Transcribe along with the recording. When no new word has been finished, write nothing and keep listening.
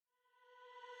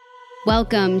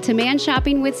Welcome to Man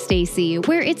Shopping with Stacy,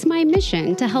 where it's my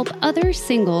mission to help other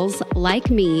singles like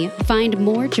me find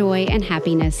more joy and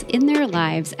happiness in their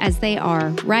lives as they are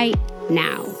right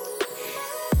now.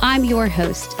 I'm your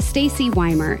host, Stacy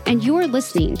Weimer, and you're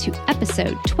listening to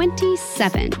episode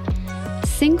 27,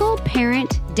 Single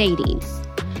Parent Dating,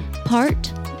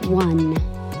 Part 1.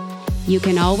 You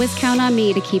can always count on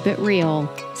me to keep it real,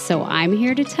 so I'm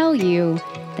here to tell you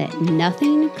that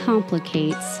nothing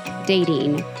complicates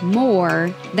dating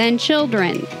more than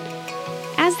children.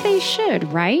 As they should,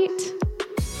 right?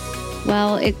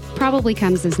 Well, it probably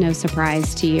comes as no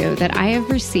surprise to you that I have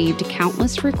received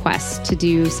countless requests to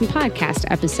do some podcast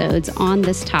episodes on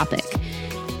this topic.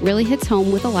 It really hits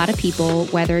home with a lot of people,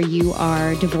 whether you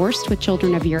are divorced with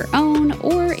children of your own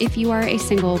or if you are a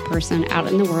single person out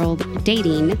in the world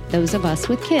dating those of us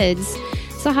with kids.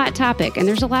 It's a hot topic, and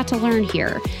there's a lot to learn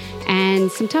here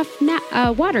and some tough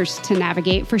waters to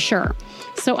navigate for sure.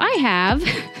 So I have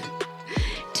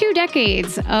 2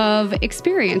 decades of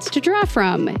experience to draw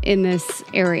from in this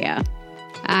area.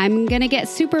 I'm going to get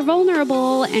super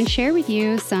vulnerable and share with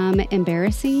you some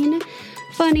embarrassing,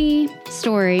 funny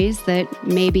stories that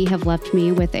maybe have left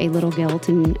me with a little guilt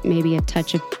and maybe a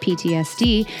touch of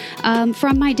PTSD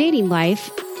from my dating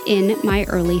life in my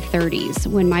early 30s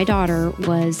when my daughter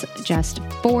was just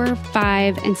 4,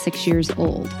 5, and 6 years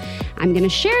old. I'm going to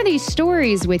share these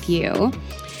stories with you,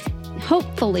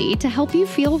 hopefully to help you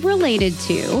feel related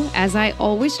to, as I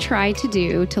always try to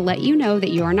do, to let you know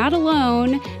that you're not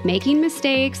alone, making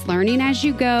mistakes, learning as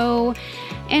you go,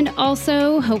 and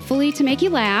also hopefully to make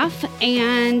you laugh.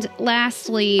 And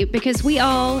lastly, because we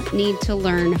all need to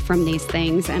learn from these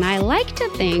things, and I like to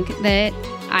think that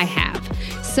I have.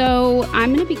 So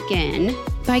I'm going to begin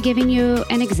by giving you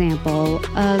an example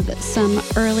of some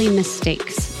early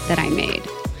mistakes that I made.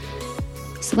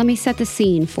 So let me set the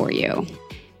scene for you.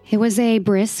 It was a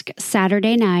brisk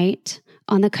Saturday night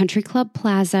on the Country Club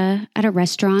Plaza at a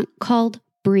restaurant called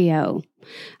Brio.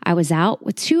 I was out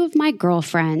with 2 of my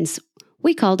girlfriends.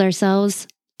 We called ourselves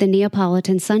the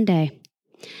Neapolitan Sunday.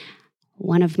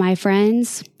 One of my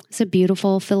friends was a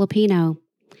beautiful Filipino.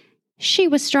 She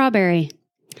was Strawberry.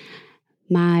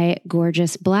 My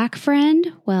gorgeous black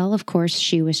friend, well, of course,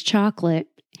 she was chocolate.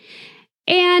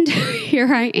 And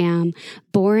here I am,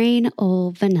 boring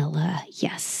old vanilla.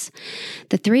 Yes.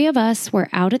 The 3 of us were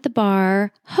out at the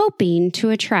bar hoping to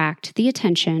attract the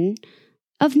attention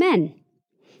of men.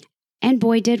 And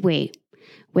boy, did we.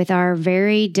 With our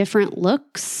very different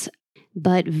looks,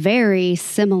 but very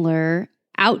similar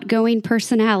outgoing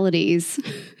personalities.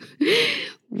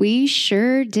 We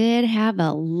sure did have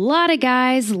a lot of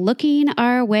guys looking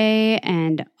our way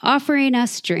and offering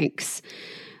us drinks.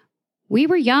 We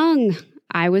were young.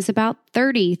 I was about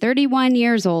 31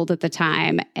 years old at the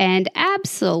time, and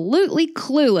absolutely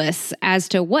clueless as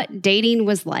to what dating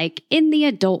was like in the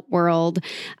adult world.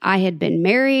 I had been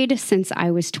married since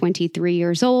I was 23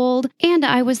 years old, and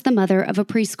I was the mother of a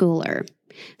preschooler.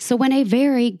 So when a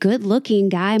very good-looking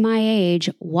guy my age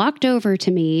walked over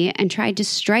to me and tried to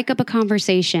strike up a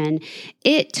conversation,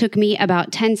 it took me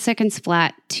about 10 seconds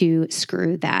flat to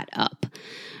screw that up.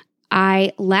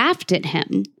 I laughed at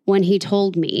him when he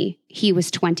told me he was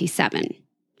 27.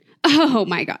 Oh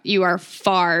my God, you are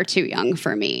far too young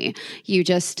for me. You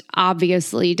just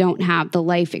obviously don't have the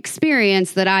life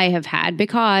experience that I have had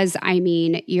because,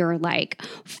 you're like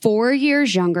 4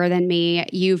 years younger than me.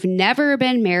 You've never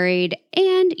been married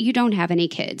and you don't have any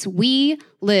kids. We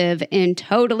live in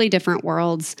totally different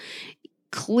worlds.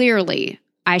 Clearly,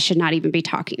 I should not even be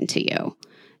talking to you.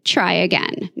 Try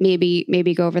again.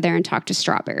 Maybe go over there and talk to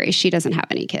Strawberry. She doesn't have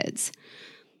any kids.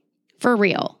 For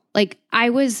real. I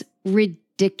was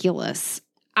ridiculous.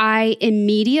 I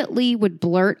immediately would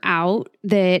blurt out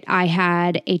that I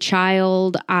had a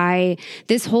child.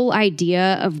 This whole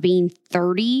idea of being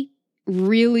 30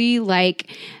 really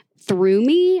threw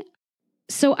me.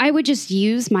 So I would just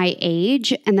use my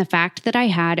age and the fact that I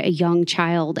had a young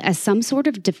child as some sort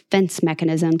of defense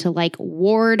mechanism to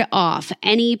ward off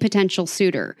any potential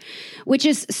suitor, which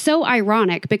is so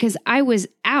ironic because I was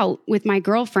out with my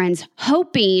girlfriends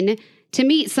hoping to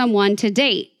meet someone to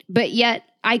date, but yet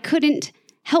I couldn't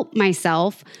help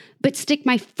myself but stick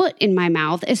my foot in my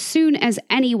mouth as soon as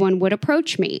anyone would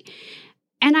approach me.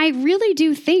 And I really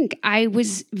do think I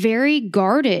was very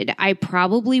guarded. I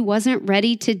probably wasn't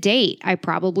ready to date. I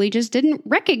probably just didn't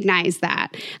recognize that.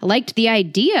 I liked the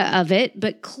idea of it,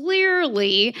 but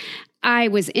clearly I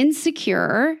was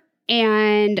insecure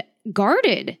and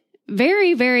guarded.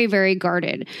 Very, very, very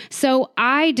guarded. So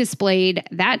I displayed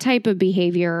that type of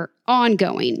behavior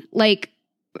ongoing,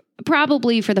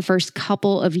 probably for the first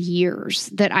couple of years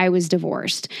that I was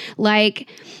divorced.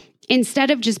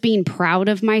 instead of just being proud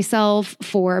of myself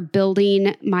for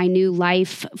building my new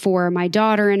life for my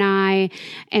daughter and I,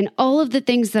 and all of the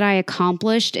things that I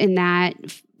accomplished in that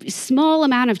small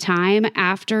amount of time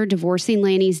after divorcing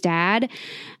Laney's dad,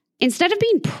 instead of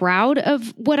being proud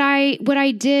of what I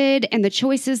did and the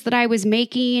choices that I was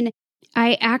making,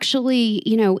 I actually,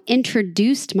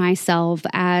 introduced myself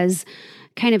as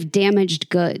kind of damaged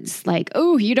goods. Like,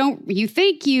 oh, you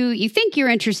think you're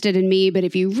interested in me, but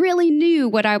if you really knew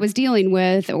what I was dealing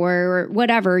with or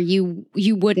whatever, you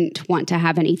wouldn't want to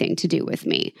have anything to do with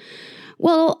me.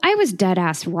 Well, I was dead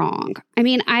ass wrong. I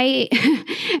mean,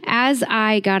 as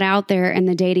I got out there in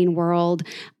the dating world,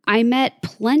 I met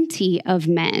plenty of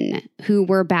men who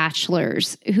were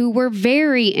bachelors, who were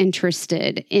very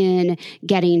interested in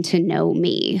getting to know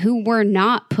me, who were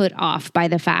not put off by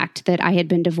the fact that I had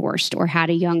been divorced or had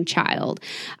a young child.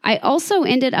 I also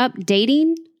ended up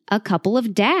dating a couple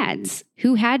of dads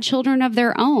who had children of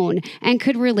their own and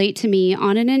could relate to me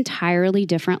on an entirely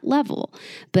different level.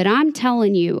 But I'm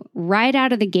telling you, right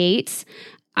out of the gates,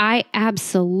 I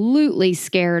absolutely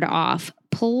scared off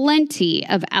plenty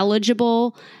of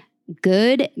eligible,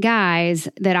 good guys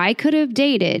that I could have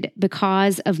dated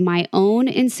because of my own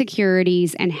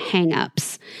insecurities and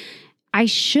hangups. I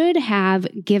should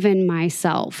have given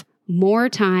myself more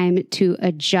time to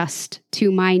adjust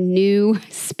to my new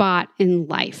spot in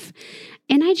life.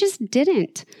 And I just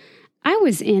didn't. I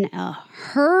was in a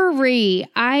hurry.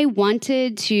 I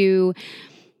wanted to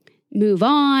move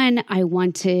on. I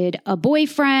wanted a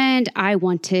boyfriend.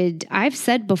 I've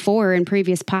said before in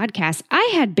previous podcasts,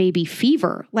 I had baby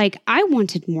fever. Like, I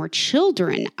wanted more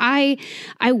children. I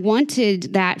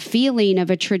wanted that feeling of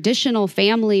a traditional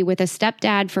family with a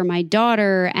stepdad for my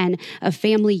daughter and a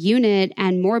family unit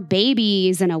and more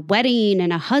babies and a wedding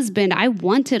and a husband. I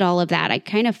wanted all of that. I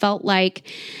kind of felt like,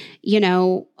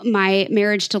 my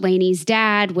marriage to Laney's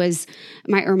dad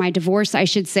my divorce, I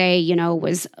should say,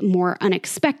 was more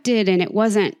unexpected, and it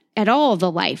wasn't at all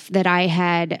the life that I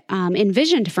had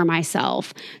envisioned for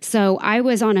myself. So I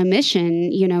was on a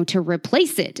mission, to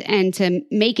replace it and to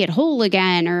make it whole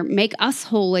again, or make us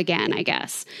whole again, I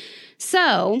guess.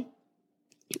 So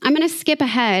I'm going to skip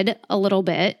ahead a little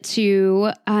bit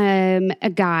to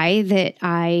a guy that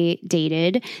I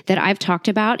dated that I've talked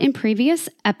about in previous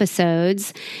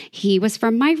episodes. He was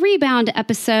from my rebound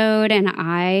episode, and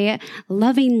I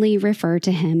lovingly refer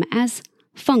to him as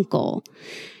Funkle.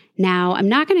 Now, I'm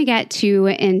not going to get too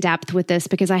in depth with this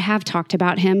because I have talked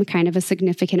about him kind of a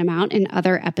significant amount in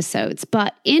other episodes,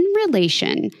 but in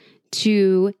relation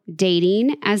to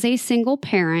dating as a single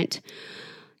parent,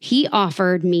 he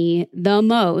offered me the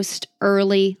most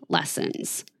early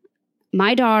lessons.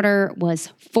 My daughter was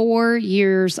 4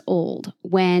 years old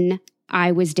when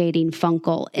I was dating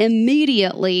Funkle.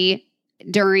 Immediately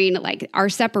during our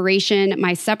separation,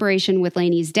 my separation with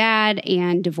Laney's dad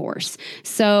and divorce.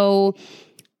 So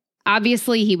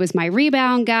obviously he was my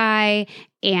rebound guy,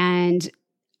 and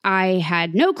I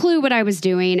had no clue what I was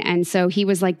doing. And so he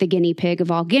was like the guinea pig of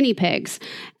all guinea pigs.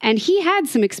 And he had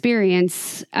some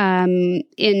experience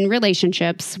in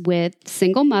relationships with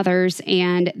single mothers,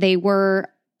 and they were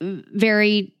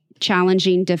very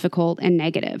challenging, difficult, and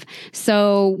negative.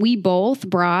 So we both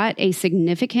brought a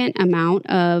significant amount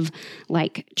of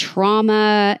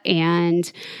trauma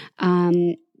and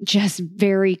just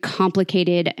very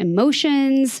complicated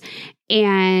emotions,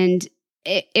 and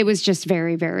it was just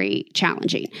very, very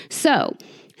challenging. So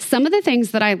some of the things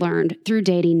that I learned through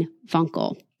dating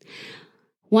Funkle,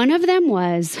 one of them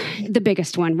was the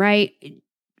biggest one, right?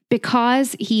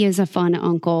 Because he is a fun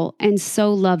uncle and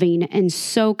so loving and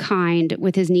so kind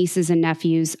with his nieces and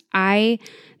nephews, I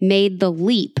made the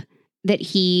leap that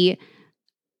he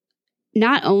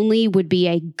not only would be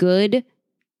a good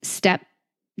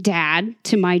stepdad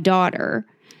to my daughter,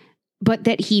 but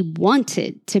that he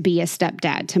wanted to be a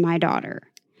stepdad to my daughter.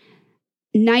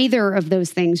 Neither of those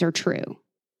things are true.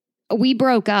 We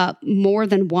broke up more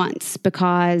than once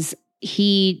because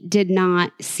he did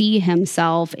not see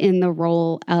himself in the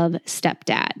role of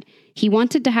stepdad. He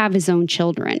wanted to have his own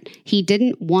children. He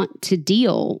didn't want to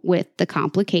deal with the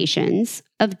complications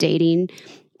of dating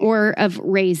or of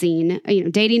raising,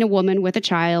 dating a woman with a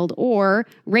child or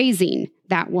raising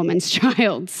that woman's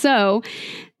child. So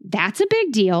that's a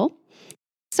big deal.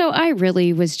 So I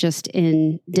really was just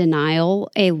in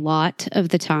denial a lot of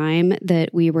the time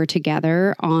that we were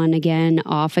together, on again,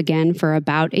 off again, for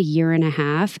about 1.5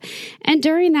 years. And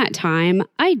during that time,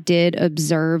 I did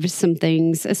observe some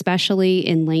things, especially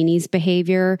in Laney's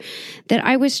behavior, that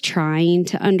I was trying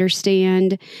to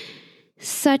understand,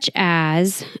 such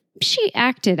as she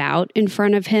acted out in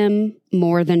front of him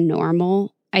more than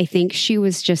normal. I think she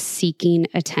was just seeking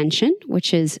attention,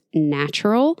 which is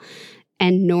natural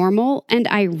and normal. And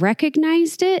I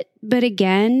recognized it. But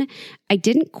again, I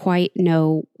didn't quite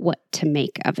know what to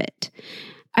make of it.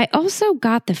 I also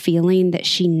got the feeling that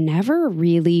she never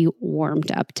really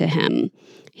warmed up to him.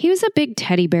 He was a big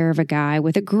teddy bear of a guy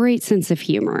with a great sense of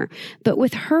humor, but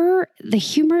with her, the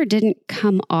humor didn't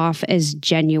come off as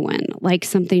genuine, like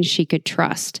something she could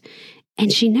trust,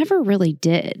 and she never really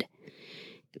did.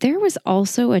 There was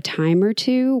also a time or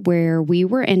two where we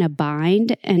were in a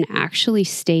bind and actually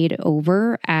stayed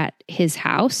over at his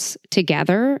house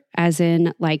together, as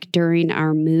in like during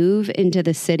our move into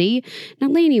the city. Now,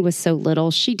 Lainey was so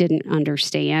little, she didn't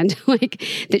understand like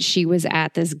that she was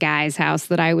at this guy's house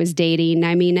that I was dating.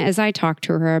 I mean, as I talked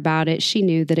to her about it, she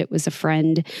knew that it was a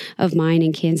friend of mine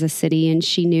in Kansas City, and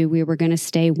she knew we were going to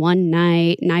stay one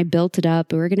night, and I built it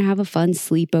up. We were going to have a fun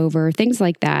sleepover, things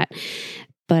like that.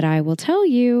 But I will tell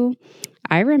you,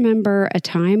 I remember a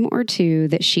time or two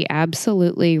that she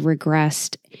absolutely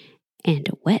regressed and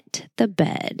wet the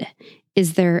bed.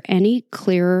 Is there any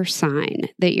clearer sign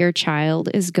that your child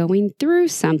is going through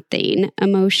something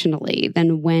emotionally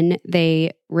than when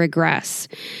they regress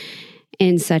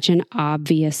in such an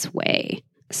obvious way?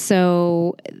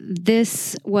 So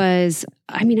this was,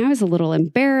 I was a little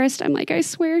embarrassed. I'm like, I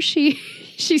swear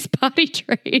she's potty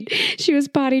trained. She was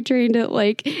potty trained at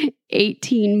like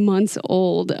 18 months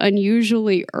old,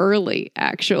 unusually early,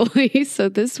 actually. So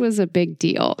this was a big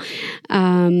deal.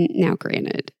 Now,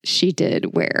 granted, she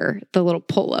did wear the little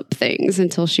pull-up things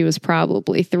until she was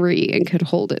probably 3 and could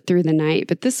hold it through the night.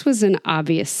 But this was an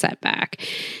obvious setback.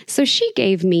 So she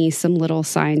gave me some little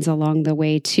signs along the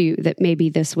way, too, that maybe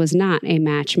this was not a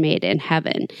match made in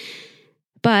heaven.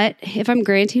 But if I'm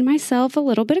granting myself a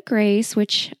little bit of grace,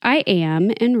 which I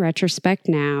am in retrospect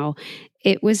now,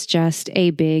 it was just a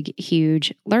big,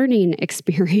 huge learning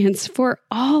experience for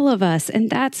all of us, and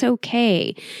that's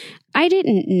okay. I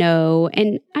didn't know,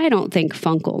 and I don't think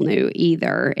Funkle knew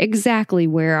either, exactly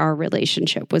where our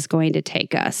relationship was going to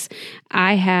take us.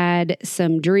 I had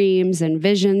some dreams and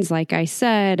visions, like I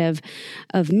said,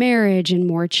 of marriage and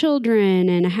more children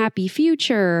and a happy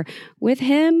future with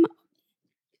him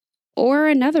or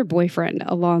another boyfriend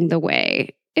along the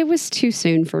way. It was too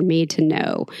soon for me to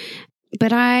know.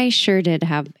 But I sure did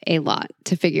have a lot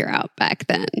to figure out back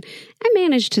then. I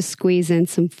managed to squeeze in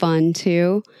some fun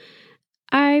too.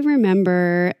 I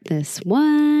remember this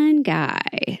one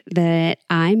guy that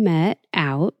I met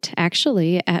out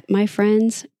actually at my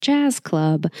friend's jazz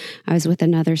club. I was with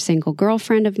another single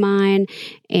girlfriend of mine,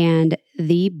 and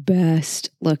the best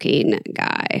looking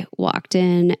guy walked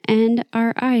in and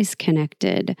our eyes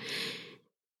connected.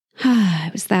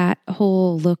 It was that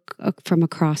whole look from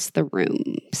across the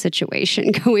room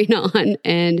situation going on,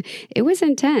 and it was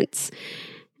intense.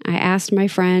 I asked my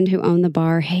friend who owned the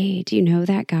bar, hey, do you know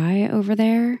that guy over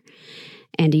there?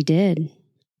 And he did.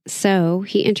 So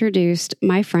he introduced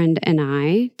my friend and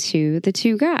I to the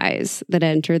 2 guys that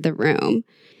entered the room.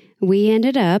 We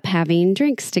ended up having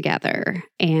drinks together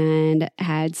and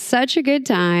had such a good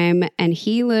time. And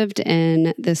he lived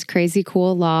in this crazy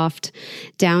cool loft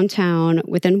downtown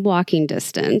within walking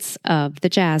distance of the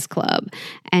jazz club.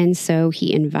 And so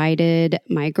he invited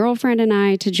my girlfriend and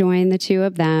I to join the 2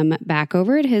 of them back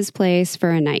over at his place for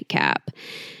a nightcap.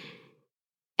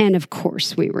 And of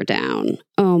course we were down.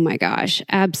 Oh my gosh,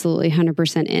 absolutely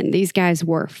 100% in. These guys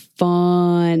were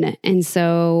fun. And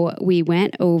so we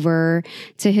went over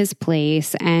to his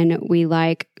place and we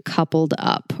like coupled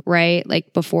up, right?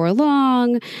 Like before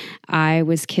long, I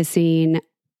was kissing,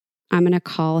 I'm going to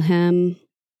call him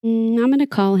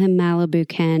Malibu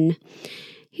Ken.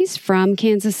 He's from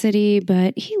Kansas City,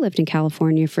 but he lived in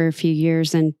California for a few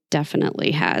years and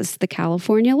definitely has the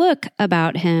California look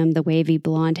about him. The wavy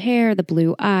blonde hair, the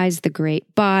blue eyes, the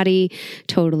great body,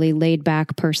 totally laid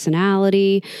back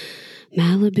personality.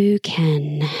 Malibu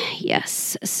Ken.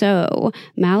 Yes. So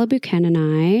Malibu Ken and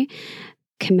I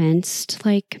commenced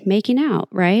like making out,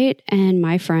 right? And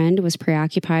my friend was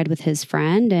preoccupied with his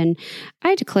friend. And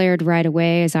I declared right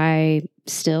away, as I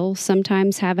still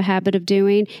sometimes have a habit of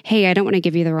doing, hey, I don't want to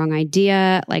give you the wrong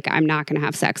idea. Like, I'm not going to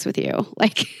have sex with you.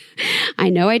 Like, I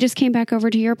know I just came back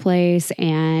over to your place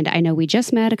and I know we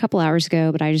just met a couple hours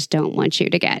ago, but I just don't want you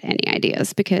to get any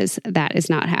ideas because that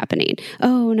is not happening.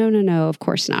 Oh, no, of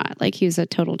course not. Like, he was a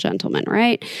total gentleman,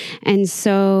 right? And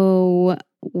so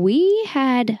we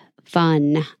had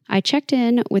fun. I checked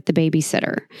in with the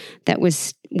babysitter that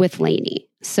was with Lainey.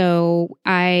 So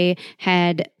I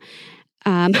had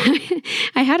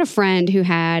I had a friend who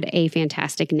had a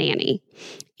fantastic nanny,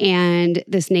 and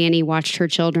this nanny watched her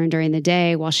children during the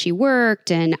day while she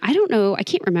worked. And I don't know, I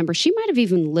can't remember. She might have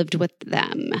even lived with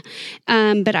them.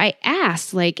 But I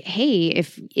asked, like, hey,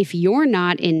 if you're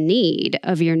not in need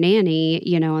of your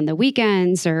nanny, on the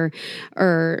weekends or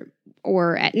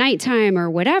at nighttime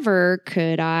or whatever,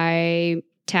 could I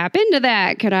tap into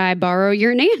that? Could I borrow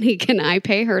your nanny? Can I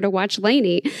pay her to watch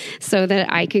Lainey so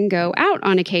that I can go out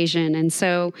on occasion? And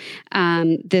so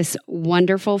this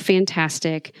wonderful,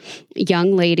 fantastic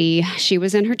young lady, she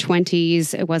was in her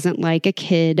 20s. It wasn't like a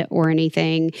kid or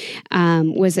anything,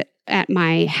 was at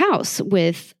my house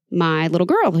with my little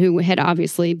girl who had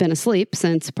obviously been asleep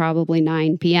since probably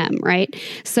 9 p.m., right?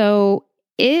 So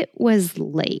it was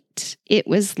late. It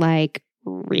was like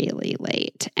really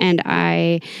late. And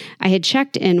I had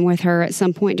checked in with her at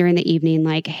some point during the evening,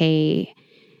 like, hey,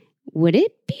 would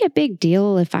it be a big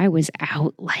deal if I was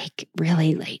out like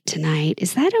really late tonight?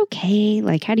 Is that okay?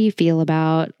 Like, how do you feel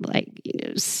about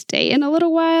staying a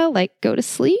little while, like go to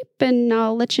sleep and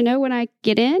I'll let you know when I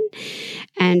get in?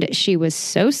 And she was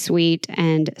so sweet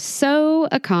and so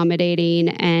accommodating.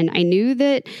 And I knew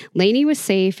that Lainey was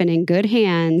safe and in good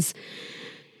hands,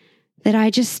 that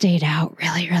I just stayed out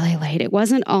really, really late. It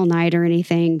wasn't all night or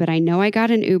anything, but I know I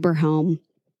got an Uber home.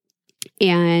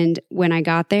 And when I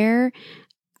got there,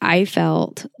 I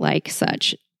felt like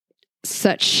such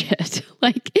shit.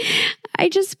 Like, I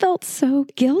just felt so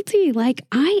guilty. Like,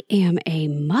 I am a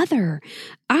mother.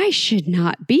 I should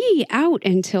not be out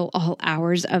until all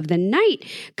hours of the night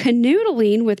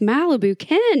canoodling with Malibu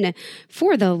Ken.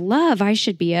 For the love, I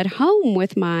should be at home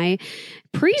with my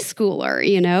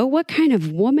preschooler. What kind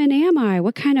of woman am I?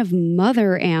 What kind of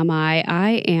mother am I?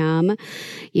 I am,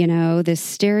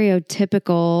 this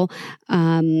stereotypical,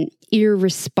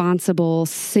 irresponsible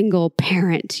single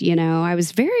parent. I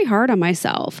was very hard on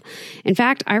myself. In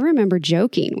fact, I remember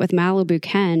joking with Malibu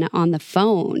Ken on the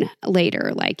phone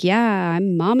later, like, yeah,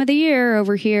 I'm mom of the year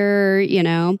over here,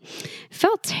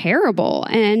 felt terrible.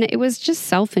 And it was just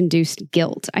self-induced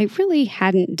guilt. I really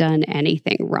hadn't done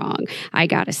anything wrong. I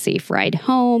got a safe ride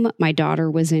home. My daughter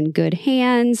was in good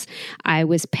hands. I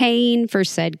was paying for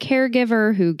said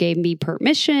caregiver who gave me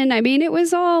permission. I mean, it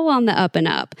was all on the up and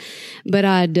up, but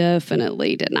I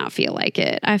definitely did not feel like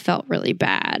it. I felt really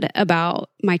bad about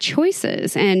my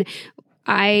choices. And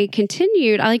I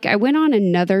continued, I went on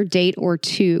another date or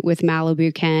two with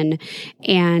Malibu Ken,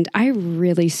 and I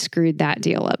really screwed that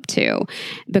deal up too,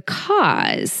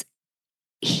 because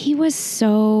he was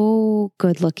so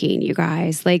good looking, you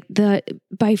guys,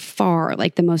 by far,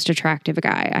 the most attractive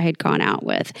guy I had gone out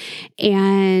with.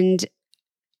 And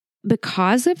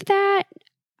because of that,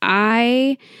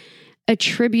 I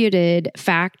attributed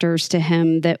factors to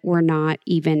him that were not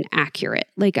even accurate.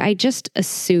 I just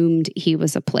assumed he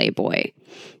was a playboy.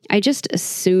 I just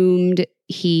assumed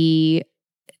he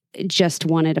just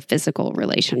wanted a physical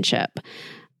relationship.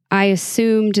 I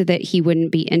assumed that he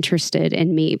wouldn't be interested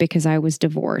in me because I was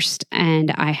divorced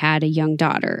and I had a young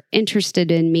daughter, interested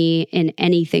in me in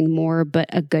anything more but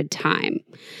a good time.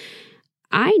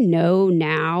 I know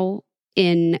now,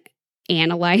 in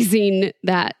analyzing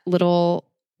that little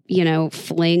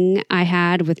fling I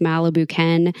had with Malibu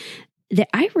Ken, that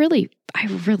I really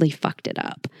fucked it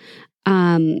up.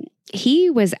 He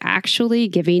was actually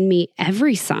giving me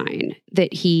every sign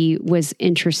that he was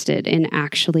interested in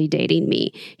actually dating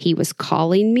me. He was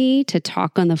calling me to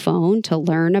talk on the phone to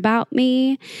learn about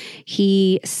me.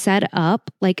 He set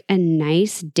up a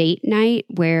nice date night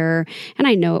where, and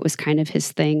I know it was kind of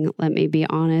his thing, let me be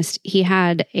honest. He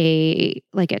had a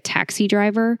taxi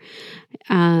driver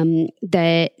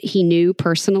that he knew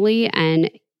personally,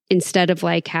 and instead of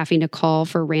having to call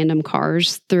for random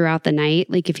cars throughout the night,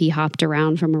 if he hopped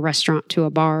around from a restaurant to a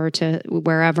bar to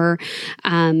wherever,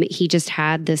 he just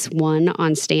had this one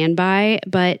on standby.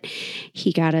 But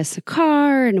he got us a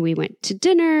car and we went to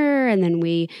dinner, and then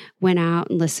we went out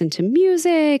and listened to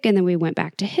music, and then we went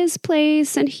back to his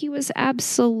place, and he was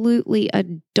absolutely a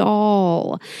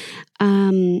doll.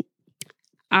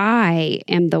 I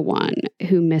am the one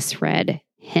who misread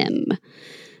him.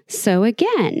 So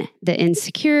again, the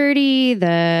insecurity,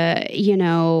 I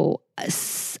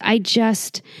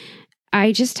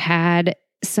just had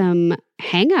some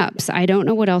hangups. I don't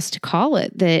know what else to call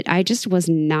it, that I just was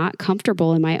not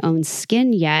comfortable in my own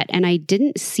skin yet. And I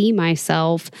didn't see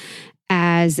myself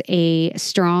as a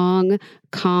strong,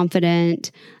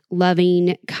 confident,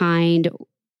 loving, kind,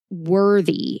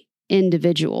 worthy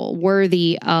individual,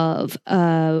 worthy of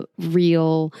a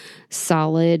real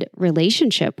solid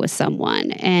relationship with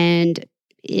someone. And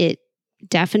it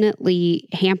definitely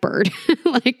hampered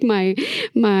my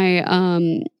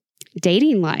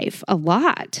dating life a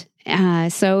lot.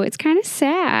 So it's kind of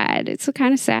sad. It's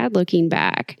kind of sad looking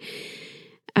back.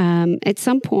 At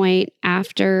some point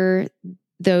after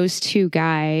those two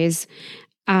guys,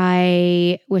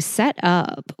 I was set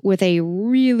up with a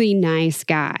really nice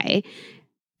guy.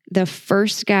 The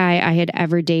first guy I had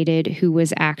ever dated who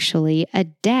was actually a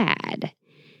dad.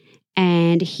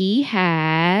 And he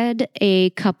had a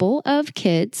couple of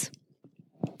kids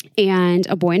and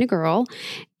a boy and a girl.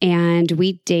 And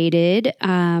we dated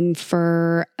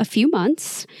for a few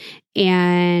months.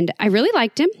 And I really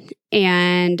liked him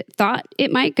and thought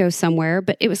it might go somewhere.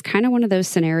 But it was kind of one of those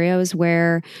scenarios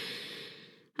where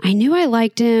I knew I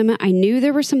liked him. I knew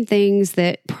there were some things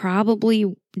that probably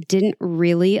didn't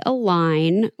really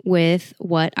align with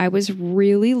what I was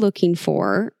really looking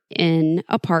for in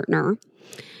a partner.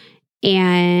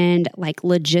 And like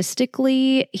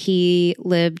logistically, he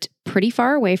lived pretty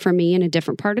far away from me in a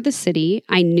different part of the city.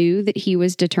 I knew that he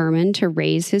was determined to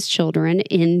raise his children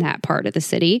in that part of the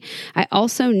city. I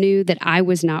also knew that I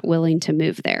was not willing to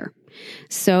move there.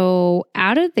 So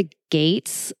out of the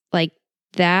gates, like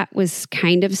that was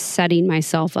kind of setting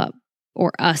myself up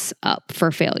or us up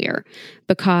for failure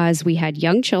because we had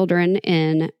young children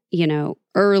in,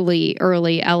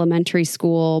 early elementary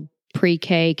school,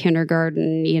 pre-K,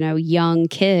 kindergarten, young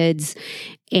kids.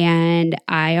 And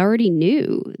I already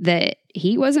knew that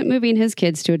he wasn't moving his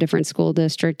kids to a different school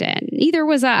district and neither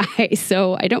was I.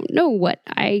 So I don't know what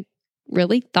I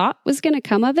really thought was going to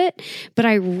come of it, but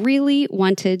I really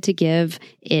wanted to give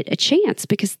it a chance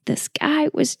because this guy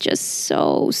was just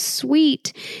so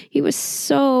sweet. He was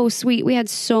so sweet. We had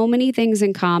so many things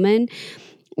in common.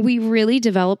 We really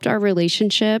developed our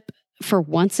relationship for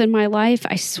once in my life.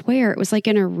 I swear it was like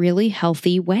in a really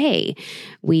healthy way.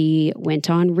 We went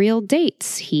on real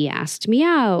dates. He asked me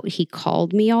out. He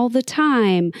called me all the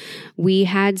time. We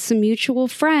had some mutual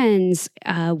friends.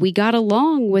 We got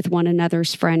along with one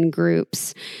another's friend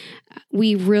groups.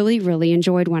 We really, really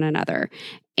enjoyed one another.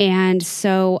 And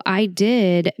so I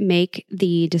did make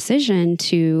the decision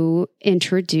to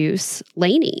introduce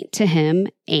Lainey to him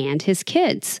and his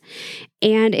kids.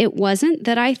 And it wasn't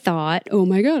that I thought, oh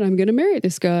my God, I'm going to marry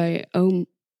this guy. I'm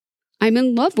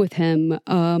in love with him.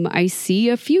 I see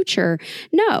a future.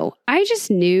 No, I just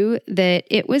knew that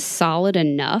it was solid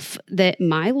enough that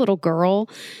my little girl,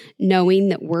 knowing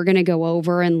that we're going to go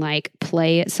over and like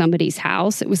play at somebody's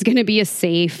house, it was going to be a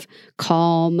safe,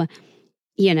 calm,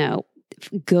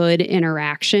 good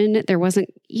interaction. There wasn't,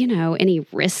 any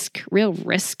real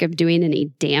risk of doing any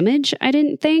damage, I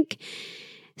didn't think.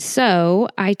 So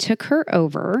I took her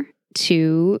over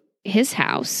to his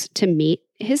house to meet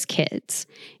his kids.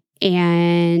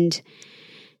 And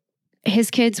his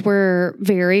kids were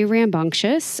very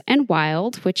rambunctious and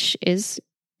wild, which is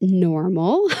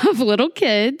normal of little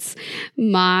kids.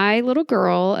 My little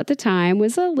girl at the time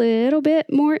was a little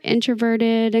bit more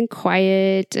introverted and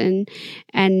quiet and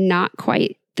not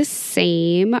quite the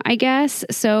same, I guess.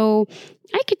 So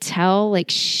I could tell like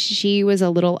she was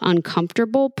a little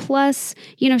uncomfortable. Plus,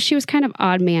 she was kind of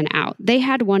odd man out. They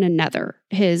had one another,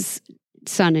 his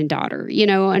son and daughter,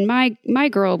 and my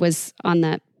girl was on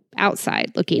the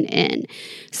outside looking in.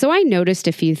 So I noticed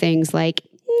a few things like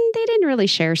they didn't really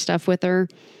share stuff with her.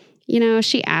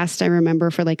 She asked, I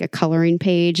remember, for like a coloring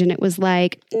page, and it was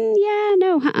like,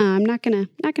 I'm not gonna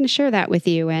share that with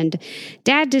you. And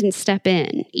Dad didn't step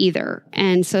in either.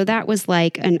 And so that was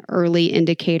like an early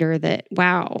indicator that,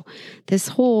 wow, this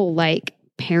whole like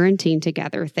parenting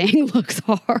together thing looks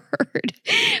hard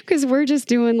because we're just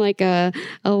doing like a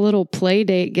little play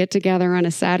date get together on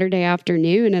a Saturday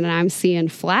afternoon, and I'm seeing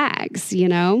flags,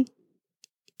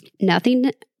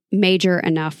 Nothing major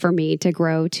enough for me to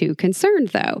grow too concerned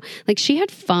though. Like she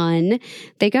had fun.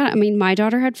 My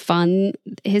daughter had fun.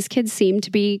 His kids seemed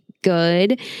to be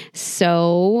good.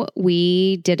 So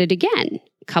we did it again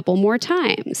a couple more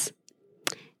times.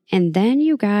 And then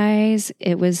you guys,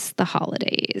 it was the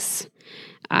holidays.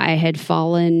 I had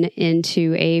fallen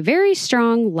into a very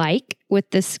strong like with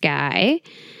this guy,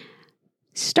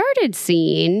 started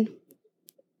seeing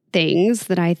things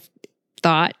that I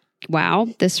thought, wow,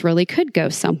 this really could go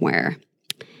somewhere.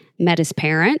 Met his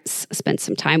parents, spent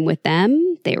some time with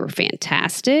them. They were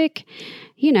fantastic.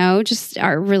 Just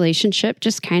our relationship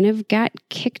just kind of got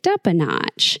kicked up a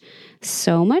notch.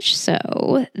 So much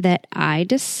so that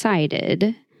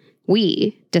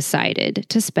we decided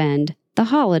to spend the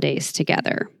holidays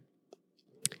together.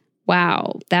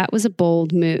 Wow, that was a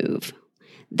bold move.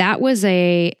 That was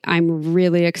I'm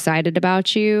really excited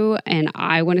about you and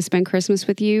I want to spend Christmas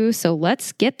with you. So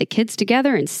let's get the kids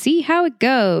together and see how it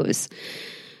goes.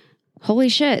 Holy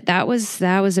shit. That was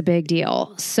a big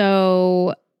deal.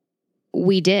 So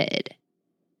we did.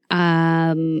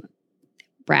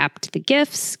 wrapped the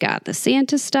gifts, got the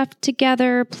Santa stuff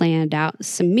together, planned out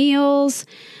some meals,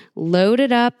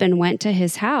 loaded up, and went to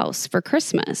his house for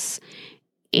Christmas.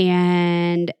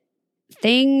 And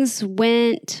things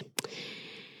went,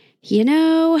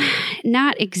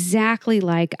 not exactly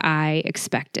like I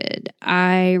expected.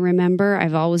 I remember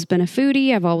I've always been a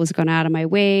foodie. I've always gone out of my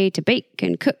way to bake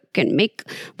and cook and make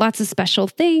lots of special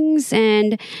things.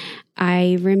 And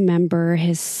I remember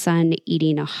his son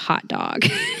eating a hot dog,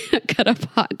 a cut up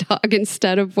hot dog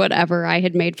instead of whatever I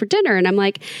had made for dinner. And I'm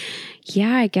like,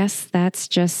 yeah, I guess that's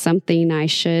just something I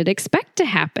should expect to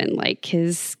happen. Like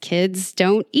his kids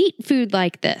don't eat food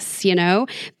like this,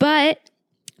 But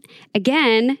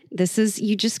again,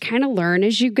 you just kind of learn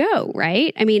as you go,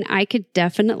 right? I mean, I could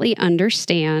definitely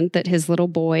understand that his little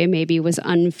boy maybe was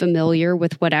unfamiliar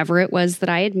with whatever it was that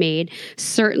I had made.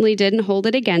 Certainly didn't hold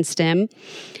it against him.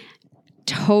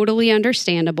 Totally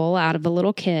understandable out of a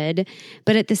little kid.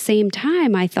 But at the same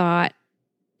time, I thought,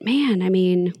 man, I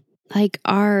mean, like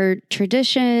our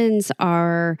traditions,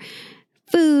 our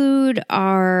food,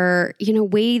 our,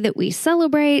 way that we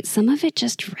celebrate, some of it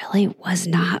just really was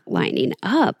not lining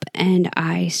up. And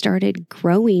I started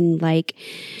growing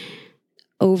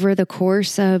over the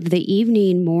course of the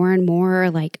evening, more and more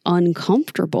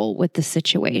uncomfortable with the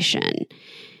situation.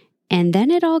 And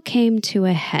then it all came to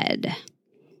a head.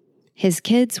 His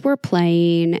kids were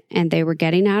playing and they were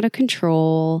getting out of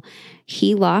control.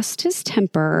 He lost his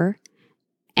temper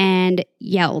and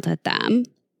yelled at them,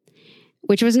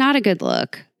 which was not a good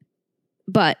look.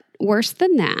 But worse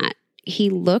than that, he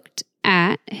looked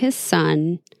at his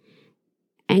son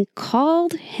and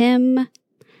called him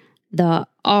the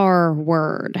R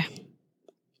word.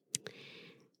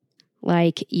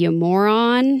 Like, you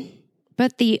moron,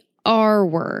 but the R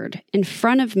word in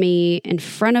front of me, in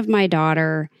front of my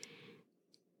daughter.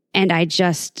 And I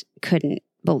just couldn't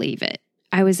believe it.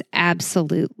 I was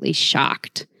absolutely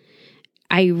shocked.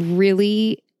 I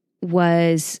really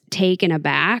was taken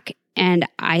aback, and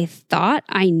I thought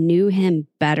I knew him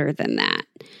better than that.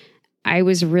 I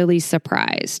was really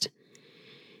surprised.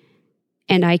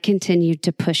 And I continued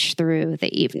to push through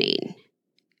the evening,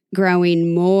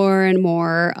 growing more and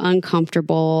more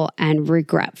uncomfortable and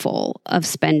regretful of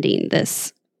spending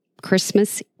this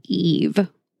Christmas Eve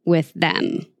with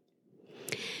them.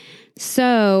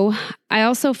 So I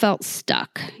also felt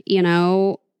stuck,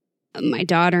 My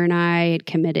daughter and I had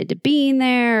committed to being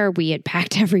there. We had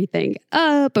packed everything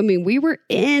up. I mean, we were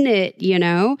in it,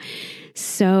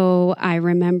 So I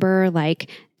remember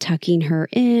tucking her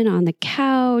in on the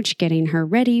couch, getting her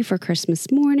ready for Christmas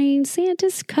morning.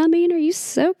 Santa's coming. Are you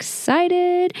so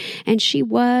excited? And she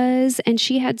was, and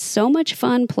she had so much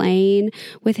fun playing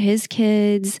with his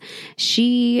kids.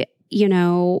 She,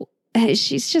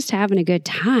 she's just having a good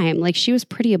time. She was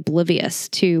pretty oblivious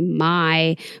to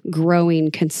my growing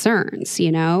concerns,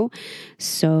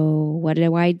 So what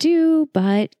do I do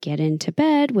but get into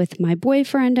bed with my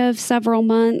boyfriend of several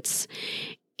months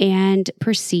and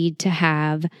proceed to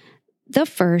have the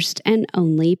first and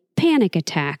only panic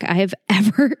attack I have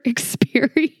ever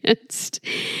experienced.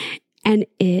 And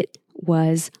it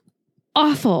was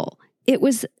awful. It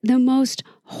was the most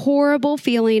horrible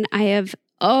feeling I have.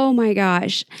 Oh my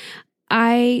gosh.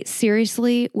 I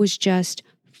seriously was just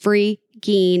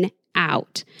freaking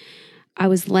out. I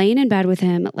was laying in bed with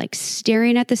him,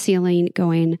 staring at the ceiling,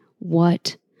 going,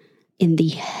 what in the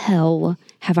hell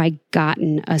have I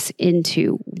gotten us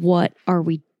into? What are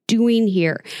we doing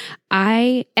here?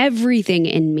 Everything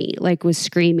in me, was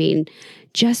screaming,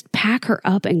 just pack her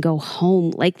up and go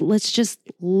home. Let's just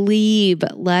leave.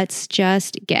 Let's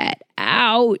just get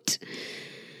out.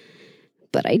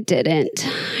 But I didn't.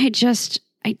 I just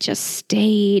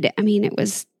stayed. I mean, it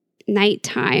was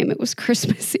nighttime. It was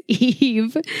Christmas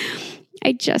Eve.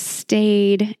 I just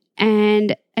stayed.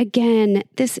 And again,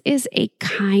 this is a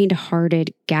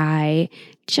kind-hearted guy,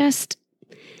 just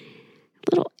a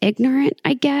little ignorant,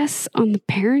 I guess, on the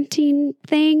parenting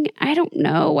thing. I don't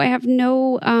know. I have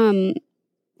no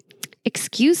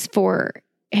excuse for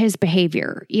his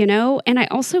behavior, And I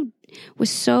also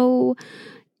was so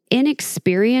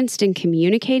inexperienced in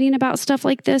communicating about stuff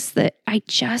like this that I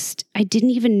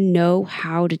didn't even know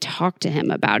how to talk to him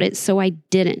about it. So I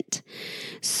didn't.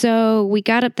 So we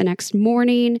got up the next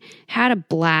morning, had a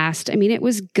blast. I mean, it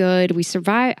was good.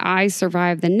 I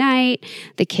survived the night.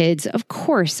 The kids, of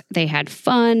course, they had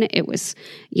fun. It was,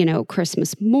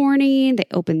 Christmas morning. They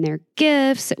opened their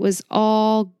gifts. It was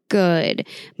all good.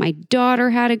 My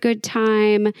daughter had a good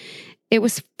time. It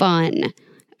was fun.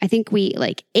 I think we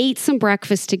ate some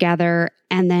breakfast together,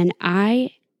 and then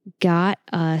I got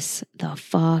us the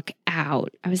fuck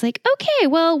out. I was like, okay,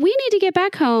 well, we need to get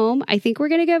back home. I think we're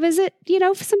going to go visit,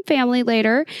 some family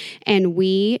later. And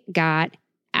we got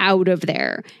out of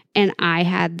there. And I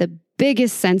had the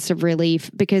biggest sense of relief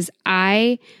because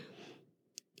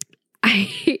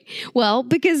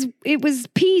because it was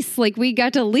peace. Like, we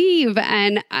got to leave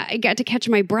and I got to catch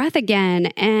my breath again.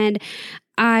 And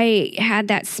I had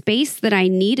that space that I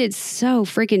needed so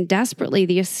freaking desperately.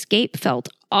 The escape felt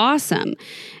awesome.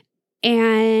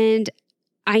 And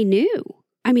I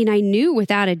knew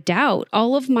without a doubt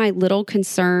all of my little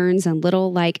concerns and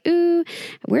little ooh,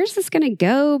 where's this going to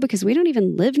go? Because we don't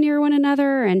even live near one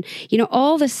another. And,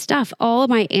 all this stuff, all of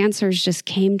my answers just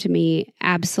came to me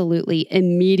absolutely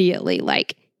immediately.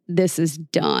 Like, this is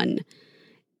done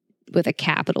with a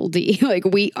capital D. Like,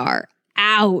 we are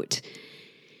out.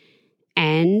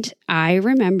 And I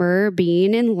remember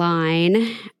being in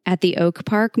line at the Oak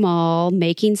Park Mall,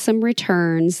 making some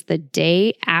returns the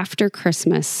day after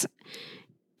Christmas.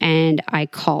 And I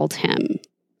called him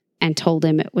and told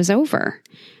him it was over.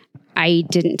 I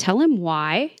didn't tell him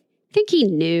why. I think he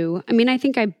knew. I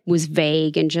think I was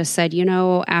vague and just said,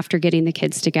 after getting the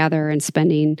kids together and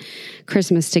spending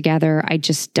Christmas together, I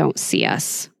just don't see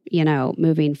us,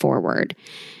 moving forward.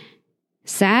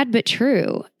 Sad, but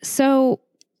true. So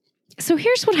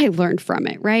here's what I learned from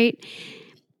it, right?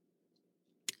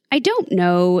 I don't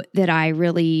know that I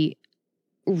really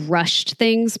rushed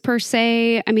things per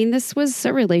se. This was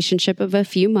a relationship of a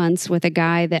few months with a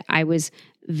guy that I was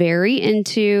very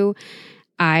into.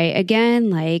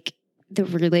 The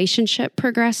relationship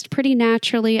progressed pretty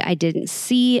naturally. I didn't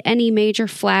see any major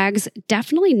flags,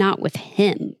 definitely not with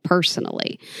him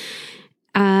personally.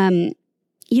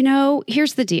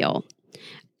 Here's the deal.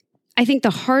 I think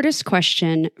the hardest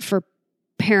question for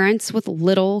parents with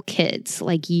little kids,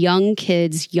 like young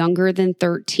kids, younger than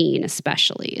 13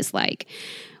 especially, is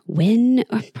when,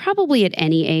 probably at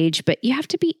any age, but you have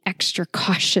to be extra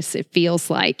cautious, it feels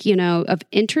like, of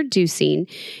introducing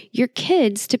your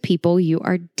kids to people you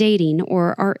are dating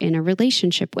or are in a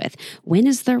relationship with. When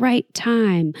is the right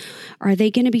time? Are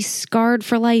they going to be scarred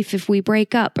for life if we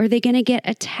break up? Are they going to get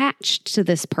attached to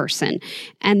this person?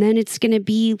 And then it's going to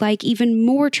be even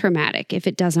more traumatic if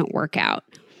it doesn't work out.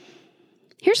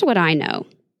 Here's what I know.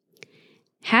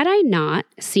 Had I not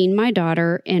seen my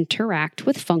daughter interact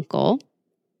with Funkle,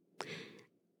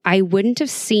 I wouldn't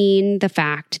have seen the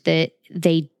fact that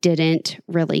they didn't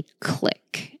really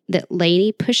click, that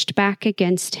Lainey pushed back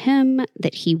against him,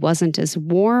 that he wasn't as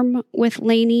warm with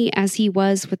Lainey as he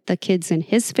was with the kids in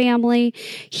his family.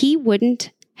 He wouldn't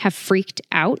have freaked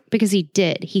out, because he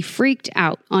did. He freaked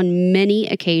out on many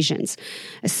occasions,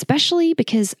 especially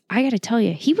because I got to tell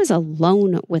you, he was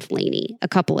alone with Lainey a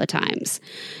couple of times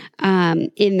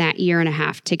in that year and a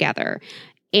half together.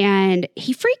 And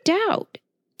he freaked out.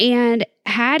 And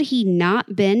had he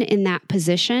not been in that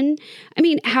position,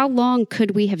 how long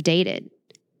could we have dated?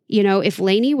 If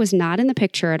Lainey was not in the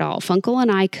picture at all, Funkle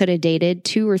and I could have dated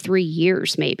 2 or 3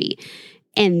 years maybe,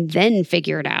 and then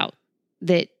figured out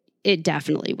that it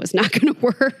definitely was not going to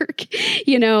work.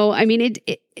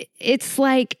 It's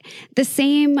like the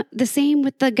same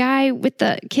with the guy with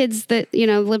the kids that,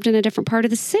 lived in a different part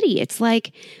of the city. It's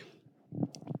like,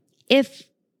 if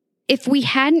we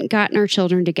hadn't gotten our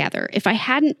children together, if I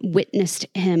hadn't witnessed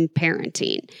him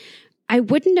parenting, I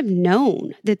wouldn't have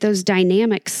known that those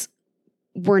dynamics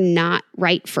were not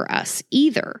right for us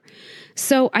either.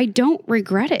 So I don't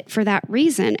regret it for that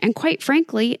reason. And quite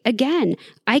frankly, again,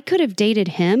 I could have dated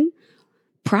him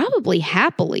probably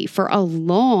happily for a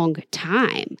long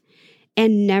time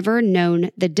and never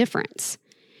known the difference.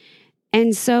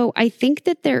 And so I think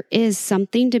that there is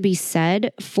something to be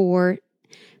said for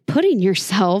putting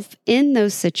yourself in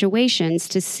those situations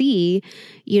to see,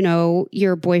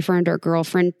 your boyfriend or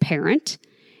girlfriend parent,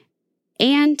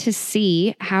 and to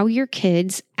see how your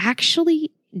kids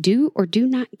actually do or do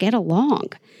not get along.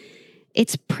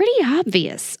 It's pretty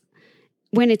obvious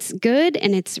when it's good,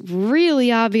 and it's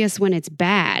really obvious when it's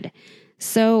bad.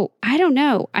 So I don't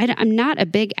know. I'm not a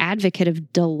big advocate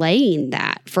of delaying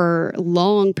that for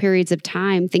long periods of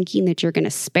time, thinking that you're going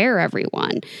to spare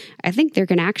everyone. I think there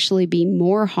can actually be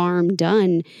more harm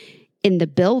done in the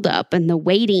buildup and the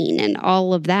waiting and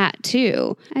all of that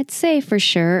too. I'd say for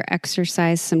sure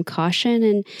exercise some caution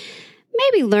and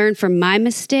maybe learn from my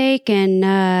mistake, and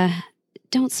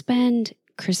don't spend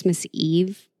Christmas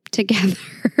Eve together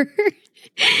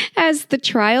as the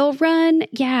trial run.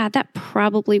 Yeah, that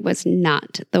probably was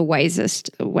not the wisest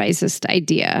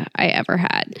idea I ever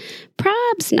had.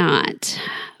 Probs not.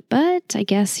 But I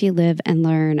guess you live and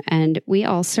learn, and we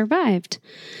all survived.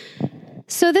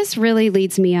 So this really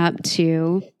leads me up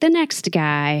to the next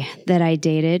guy that I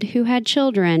dated who had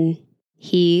children.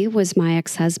 He was my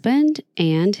ex-husband,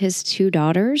 and his 2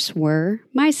 daughters were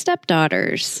my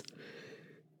stepdaughters.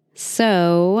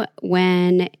 So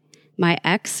when my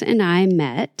ex and I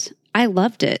met, I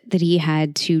loved it that he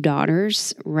had 2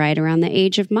 daughters right around the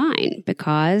age of mine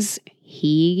because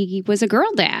he was a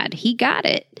girl dad. He got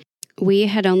it. We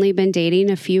had only been dating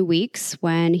a few weeks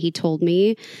when he told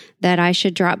me that I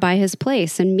should drop by his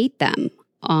place and meet them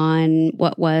on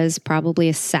what was probably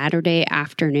a Saturday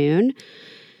afternoon.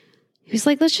 He was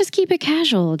like, let's just keep it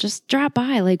casual. Just drop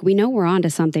by. Like, we know we're onto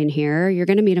something here. You're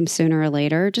going to meet him sooner or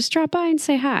later. Just drop by and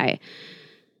say hi.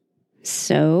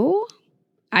 So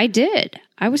I did.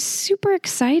 I was super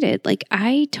excited. Like,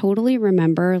 I totally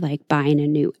remember like buying a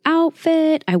new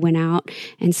outfit. I went out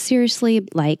and seriously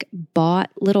like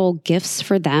bought little gifts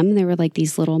for them. They were like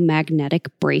these little magnetic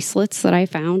bracelets that I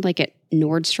found like at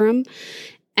Nordstrom.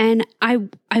 And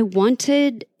I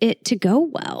wanted it to go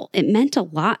well. It meant a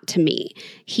lot to me.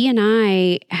 He and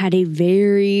I had a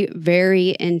very,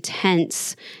 very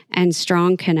intense and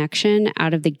strong connection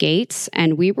out of the gates.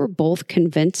 And we were both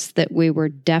convinced that we were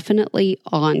definitely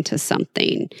on to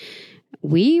something.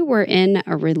 We were in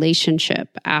a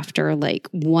relationship after like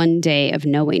one day of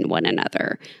knowing one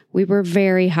another. We were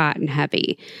very hot and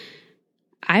heavy.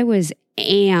 I was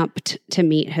amped to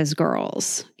meet his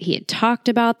girls. He had talked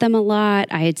about them a lot.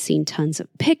 I had seen tons of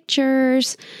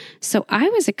pictures. So I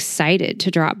was excited to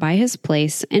drop by his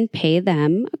place and pay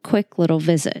them a quick little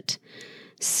visit.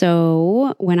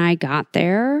 So when I got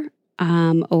there,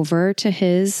 over to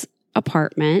his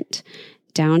apartment,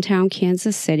 downtown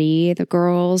Kansas City, the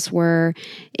girls were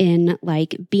in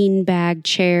like beanbag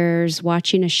chairs,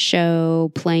 watching a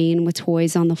show, playing with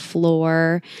toys on the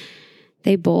floor.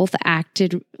 They both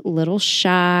acted a little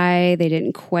shy. They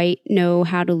didn't quite know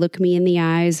how to look me in the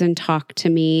eyes and talk to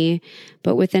me.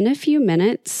 But within a few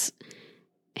minutes,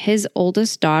 his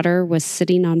oldest daughter was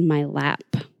sitting on my lap.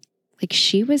 Like,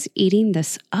 she was eating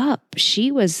this up.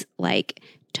 She was like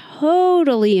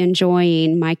totally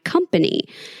enjoying my company,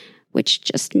 which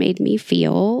just made me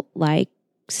feel like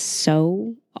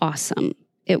so awesome.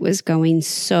 It was going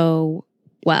so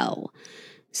well.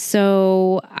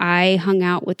 So I hung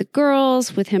out with the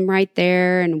girls with him right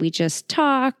there, and we just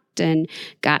talked and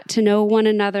got to know one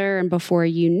another. And before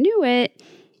you knew it,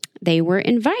 they were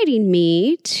inviting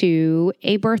me to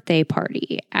a birthday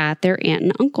party at their aunt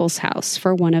and uncle's house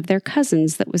for one of their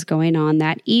cousins that was going on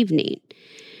that evening.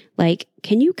 Like,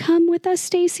 can you come with us,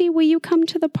 Stacy? Will you come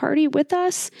to the party with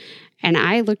us? And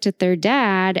I looked at their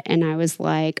dad and I was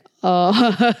like,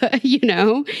 oh,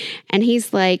 and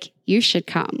he's like, you should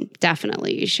come.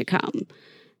 Definitely, you should come.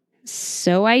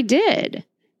 So I did.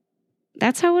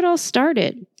 That's how it all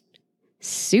started.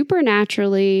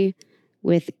 Supernaturally,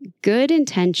 with good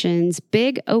intentions,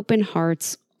 big open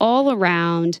hearts all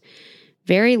around,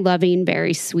 very loving,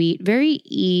 very sweet, very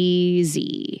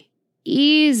easy.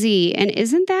 Easy. And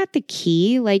isn't that the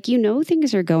key? Like,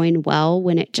 things are going well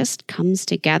when it just comes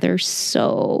together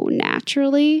so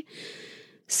naturally.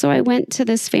 So I went to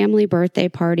this family birthday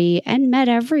party and met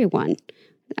everyone.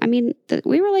 I mean,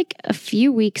 we were like a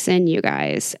few weeks in, you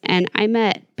guys, and I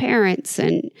met parents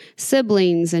and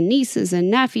siblings and nieces and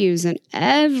nephews and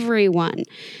everyone.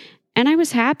 And I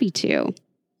was happy to.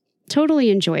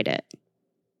 Totally enjoyed it.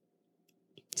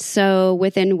 So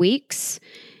within weeks,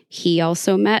 he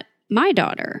also met my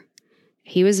daughter.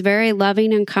 He was very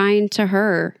loving and kind to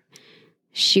her.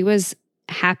 She was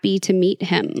happy to meet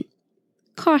him.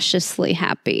 Cautiously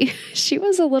happy. She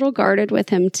was a little guarded with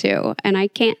him too, and I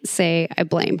can't say I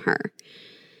blame her.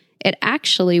 It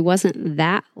actually wasn't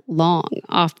that long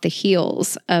off the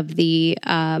heels of the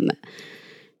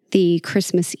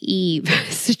Christmas Eve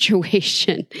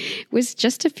situation. It was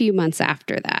just a few months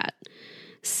after that.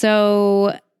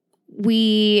 So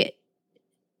we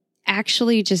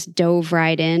actually just dove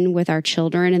right in with our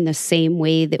children in the same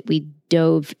way that we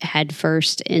dove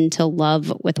headfirst into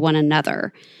love with one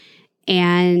another.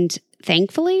 And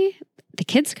thankfully, the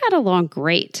kids got along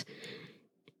great.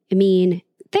 I mean,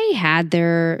 they had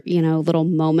their, little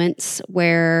moments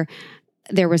where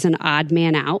there was an odd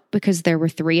man out because there were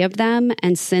 3 of them.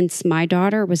 And since my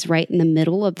daughter was right in the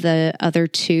middle of the other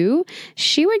 2,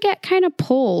 she would get kind of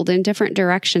pulled in different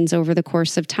directions over the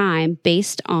course of time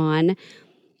based on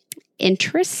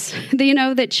interests,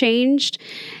 that changed.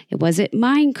 Was it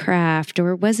Minecraft,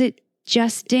 or was it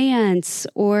Just Dance,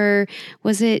 or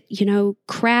was it,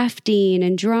 crafting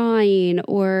and drawing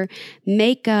or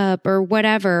makeup or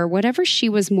whatever she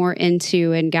was more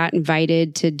into and got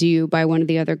invited to do by one of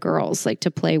the other girls, like to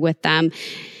play with them.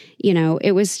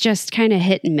 It was just kind of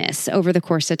hit and miss over the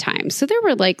course of time. So there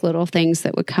were like little things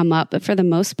that would come up, but for the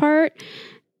most part,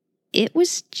 it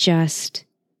was just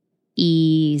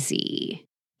easy.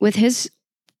 With his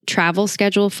travel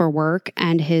schedule for work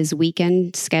and his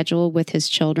weekend schedule with his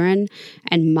children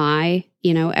and my,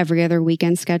 every other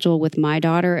weekend schedule with my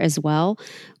daughter as well,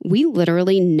 we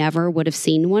literally never would have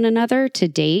seen one another to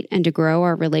date and to grow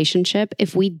our relationship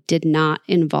if we did not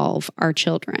involve our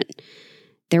children.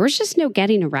 There was just no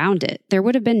getting around it. There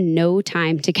would have been no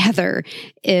time together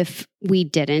if we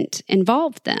didn't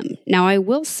involve them. Now, I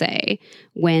will say,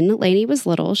 when Lainey was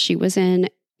little, she was in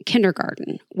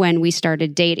kindergarten when we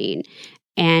started dating.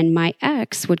 And my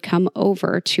ex would come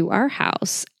over to our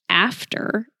house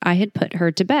after I had put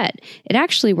her to bed. It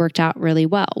actually worked out really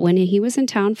well. When he was in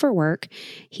town for work,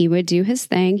 he would do his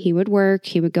thing. He would work.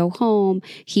 He would go home.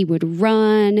 He would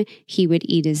run. He would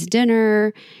eat his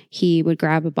dinner. He would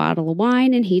grab a bottle of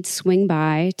wine and he'd swing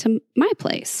by to my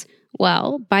place.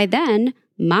 Well, by then,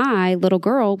 my little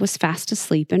girl was fast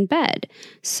asleep in bed.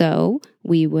 So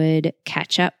we would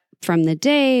catch up from the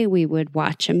day, we would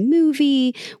watch a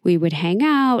movie, we would hang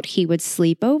out, he would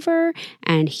sleep over,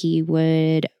 and he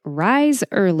would rise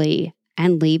early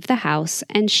and leave the house,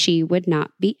 and she would not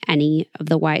be any of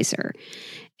the wiser.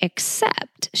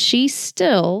 Except she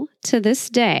still, to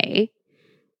this day,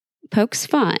 pokes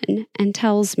fun and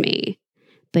tells me,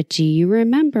 "But do you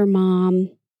remember,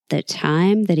 Mom, the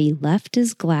time that he left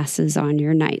his glasses on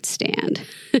your nightstand?"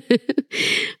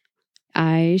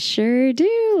 I sure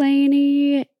do,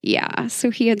 Lainey. Yeah, so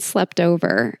he had slept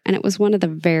over, and it was one of the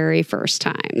very first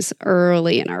times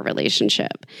early in our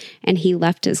relationship, and he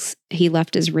left his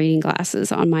reading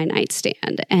glasses on my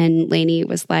nightstand, and Lainey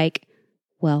was like,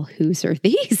 "Well, whose are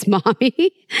these,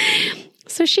 Mommy?"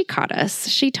 So she caught us.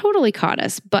 She totally caught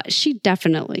us, but she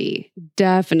definitely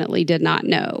did not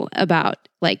know about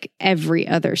like every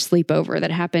other sleepover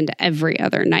that happened every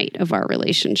other night of our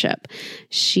relationship.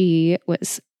 She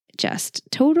was just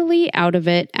totally out of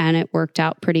it, and it worked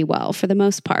out pretty well for the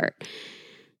most part.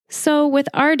 So with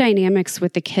our dynamics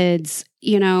with the kids,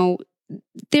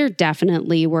 there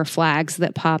definitely were flags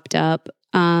that popped up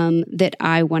that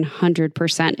I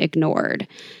 100% ignored.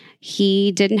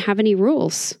 He didn't have any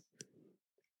rules.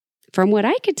 From what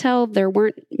I could tell, there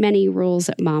weren't many rules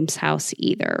at Mom's house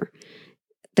either.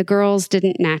 The girls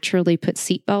didn't naturally put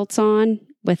seatbelts on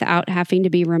without having to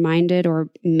be reminded or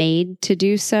made to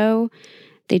do so.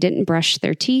 They didn't brush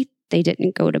their teeth. They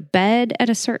didn't go to bed at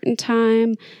a certain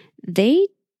time. They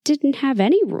didn't have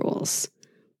any rules.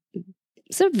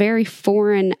 It's a very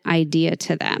foreign idea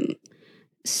to them.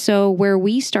 So where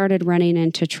we started running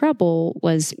into trouble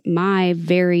was my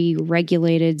very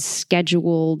regulated,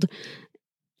 scheduled,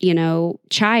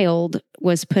 child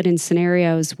was put in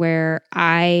scenarios where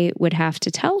I would have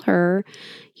to tell her,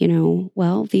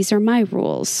 well, these are my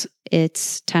rules.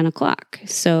 It's 10 o'clock.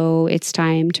 So it's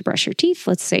time to brush your teeth.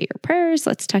 Let's say your prayers.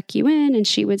 Let's tuck you in. And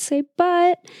she would say,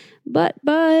 but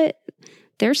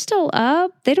they're still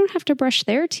up. They don't have to brush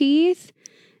their teeth.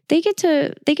 They get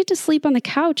to sleep on the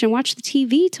couch and watch the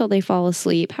TV till they fall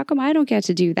asleep. How come I don't get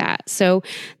to do that? So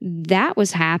that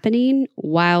was happening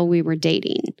while we were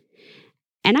dating.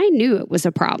 And I knew it was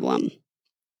a problem.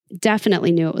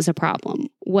 Definitely knew it was a problem.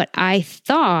 What I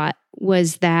thought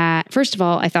was that, first of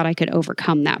all, I thought I could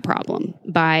overcome that problem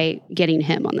by getting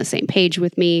him on the same page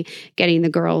with me, getting the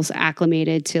girls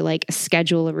acclimated to like a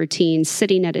schedule, a routine,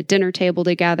 sitting at a dinner table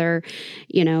together,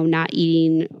 not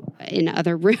eating in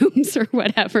other rooms or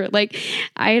whatever. Like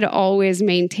I had always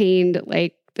maintained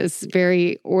like this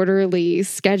very orderly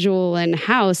schedule and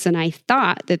house, and I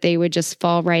thought that they would just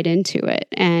fall right into it.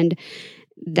 And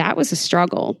that was a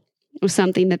struggle. It was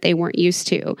something that they weren't used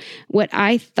to. What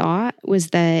I thought was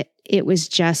that it was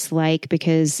just like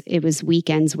because it was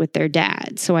weekends with their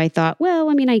dad. So I thought, well,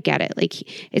 I get it. Like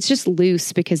it's just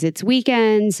loose because it's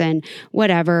weekends and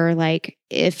whatever. Like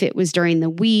if it was during the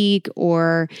week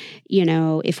or,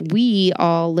 if we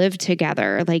all lived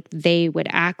together, like they would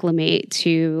acclimate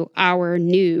to our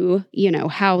new,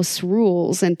 house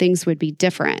rules and things would be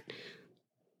different.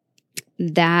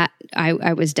 That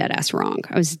I was dead ass wrong.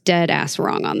 I was dead ass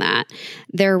wrong on that.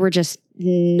 There were just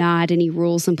not any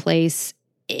rules in place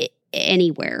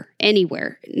anywhere.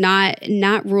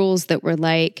 Not rules that were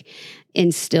like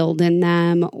instilled in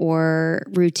them or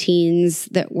routines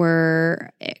that were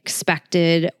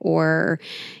expected or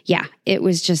it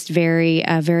was just very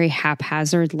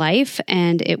haphazard life,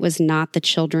 and it was not the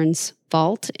children's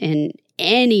fault in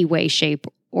any way, shape,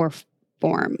 or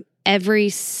form. Every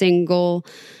single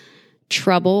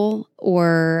trouble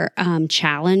or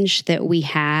challenge that we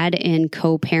had in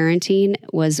co-parenting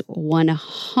was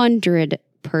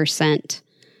 100%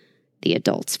 the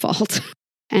adult's fault.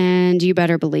 And you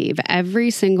better believe every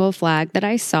single flag that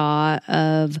I saw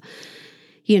of,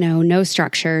 no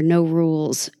structure, no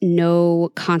rules,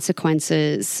 no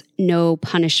consequences, no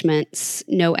punishments,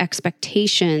 no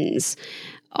expectations.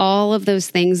 All of those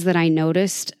things that I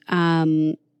noticed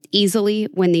easily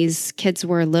when these kids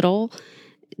were little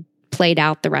played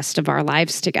out the rest of our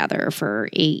lives together for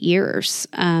 8 years.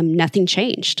 Nothing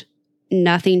changed.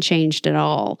 Nothing changed at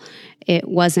all. It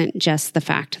wasn't just the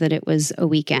fact that it was a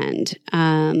weekend.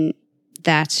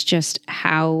 That's just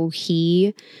how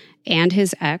he and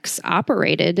his ex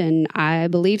operated, and I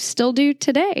believe still do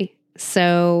today.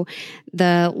 So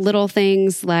the little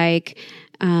things like,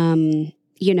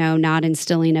 not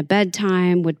instilling a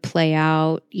bedtime would play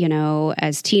out,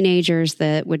 as teenagers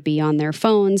that would be on their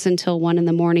phones until 1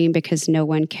 a.m. because no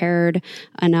one cared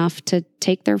enough to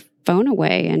take their phone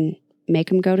away and make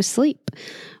them go to sleep.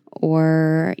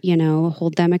 Or,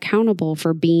 hold them accountable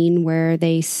for being where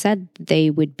they said they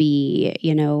would be,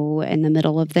 in the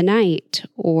middle of the night.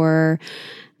 Or,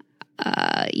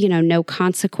 no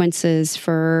consequences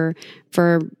for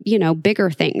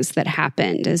bigger things that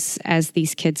happened as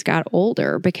these kids got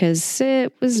older, because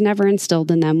it was never instilled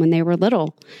in them when they were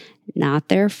little. Not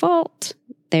their fault.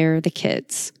 They're the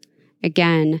kids.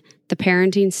 Again, the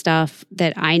parenting stuff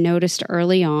that I noticed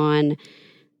early on,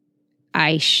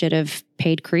 I should have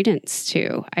paid credence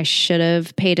to. I should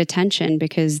have paid attention,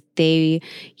 because they,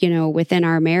 within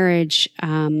our marriage,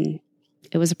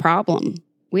 it was a problem.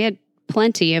 We had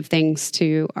plenty of things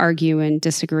to argue and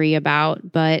disagree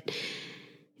about, but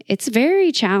it's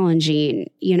very challenging,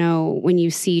 when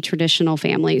you see traditional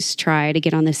families try to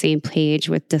get on the same page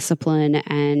with discipline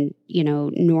and,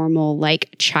 normal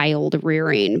like child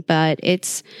rearing. But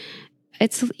it's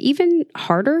even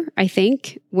harder, I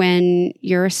think, when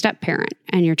you're a step parent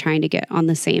and you're trying to get on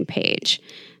the same page.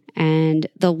 And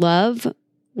the love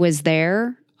was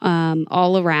there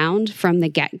all around from the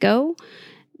get-go.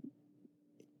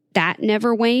 That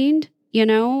never waned,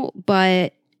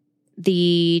 but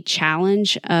the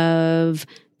challenge of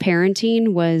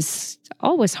parenting was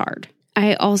always hard.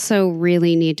 I also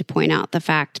really need to point out the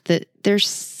fact that there's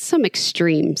some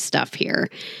extreme stuff here.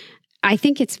 I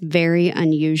think it's very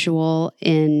unusual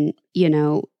in,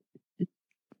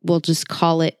 we'll just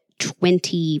call it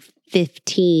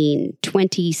 2015,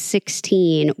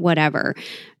 2016, whatever,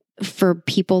 for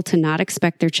people to not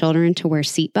expect their children to wear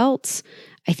seatbelts.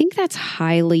 I think that's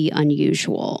highly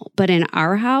unusual. But in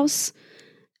our house,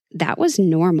 that was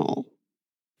normal.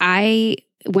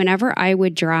 Whenever I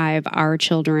would drive our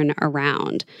children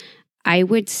around, I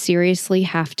would seriously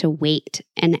have to wait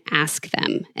and ask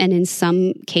them. And in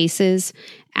some cases,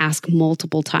 ask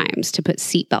multiple times to put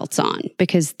seatbelts on,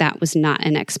 because that was not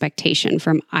an expectation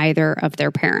from either of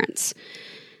their parents.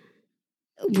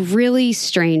 Really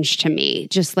strange to me,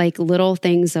 just like little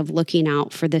things of looking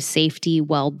out for the safety,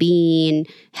 well-being,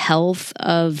 health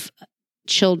of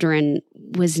children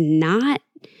was not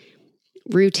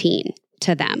routine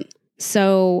to them.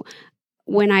 So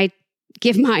when I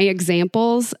give my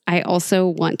examples, I also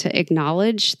want to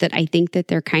acknowledge that I think that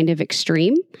they're kind of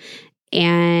extreme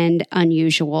and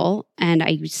unusual. And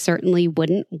I certainly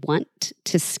wouldn't want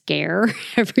to scare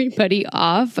everybody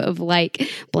off of like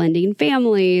blending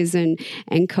families and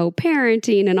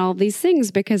co-parenting and all these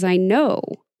things, because I know,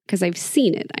 because I've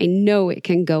seen it, I know it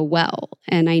can go well.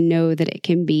 And I know that it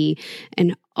can be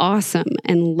an awesome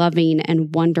and loving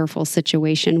and wonderful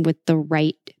situation with the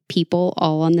right people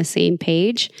all on the same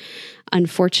page.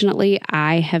 Unfortunately,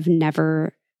 I have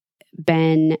never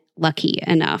been lucky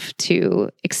enough to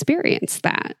experience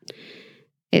that.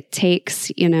 It takes,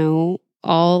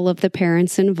 all of the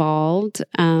parents involved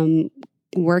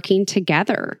working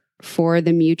together for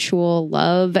the mutual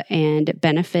love and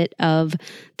benefit of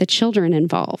the children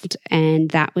involved. And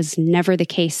that was never the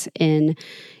case in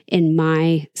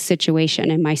my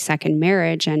situation, in my second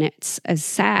marriage. And it's a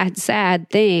sad, sad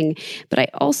thing, but I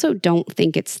also don't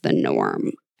think it's the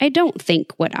norm. I don't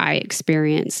think what I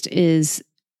experienced is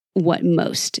what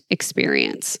most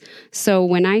experience. So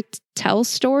when I tell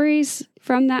stories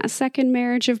from that second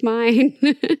marriage of mine,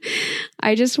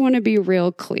 I just want to be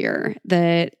real clear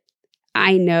that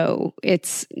I know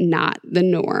it's not the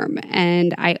norm.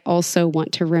 And I also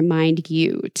want to remind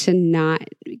you to not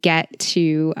get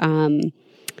too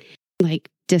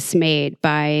dismayed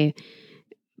by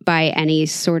any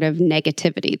sort of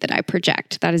negativity that I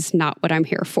project. That is not what I'm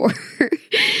here for.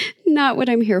 Not what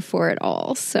I'm here for at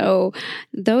all. So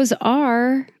those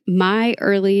are my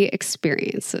early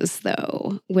experiences,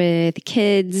 though, with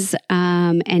kids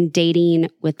and dating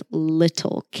with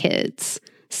little kids.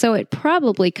 So it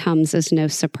probably comes as no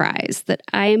surprise that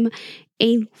I'm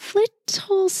a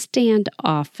little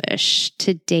standoffish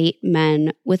to date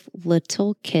men with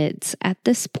little kids at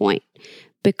this point,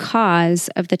 because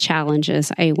of the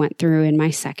challenges I went through in my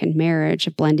second marriage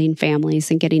of blending families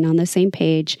and getting on the same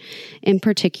page, in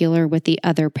particular with the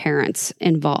other parents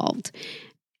involved.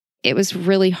 It was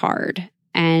really hard,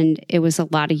 and it was a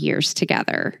lot of years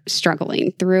together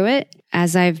struggling through it.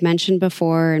 As I've mentioned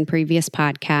before in previous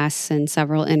podcasts and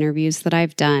several interviews that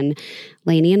I've done,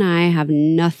 Lainey and I have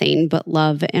nothing but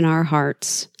love in our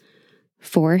hearts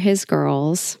for his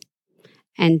girls,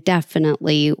 and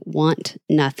definitely want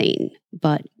nothing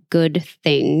but good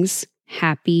things,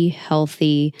 happy,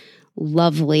 healthy,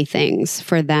 lovely things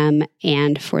for them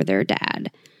and for their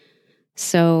dad.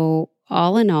 So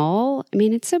all in all, I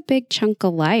mean, it's a big chunk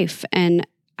of life, and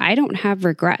I don't have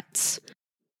regrets.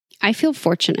 I feel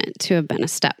fortunate to have been a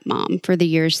stepmom for the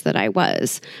years that I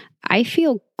was. I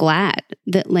feel glad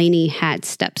that Lainey had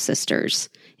stepsisters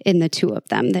in the two of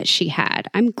them that she had.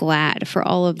 I'm glad for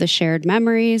all of the shared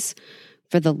memories,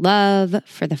 for the love,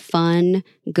 for the fun,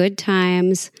 good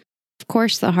times. Of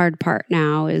course, the hard part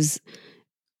now is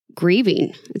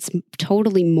grieving. It's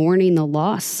totally mourning the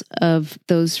loss of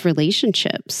those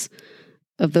relationships,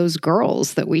 of those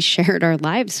girls that we shared our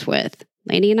lives with.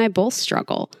 Lainey and I both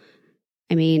struggle.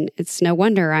 I mean, it's no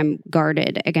wonder I'm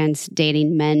guarded against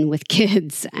dating men with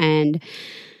kids and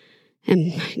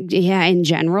yeah, in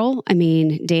general, I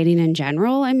mean, dating in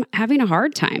general, I'm having a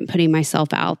hard time putting myself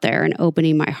out there and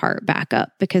opening my heart back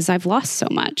up because I've lost so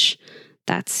much.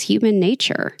 That's human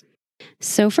nature.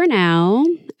 So for now,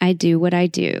 I do what I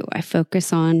do. I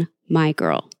focus on my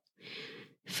girl.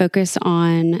 Focus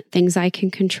on things I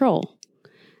can control.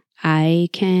 I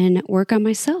can work on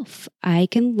myself. I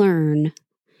can learn.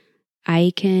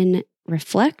 I can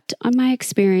reflect on my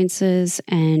experiences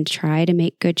and try to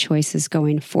make good choices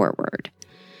going forward.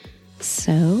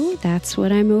 So that's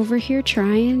what I'm over here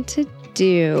trying to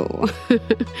do.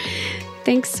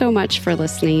 Thanks so much for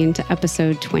listening to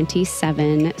episode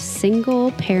 27,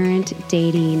 Single Parent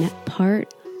Dating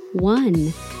Part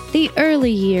 1, the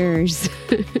early years.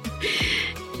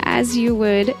 As you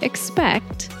would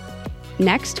expect,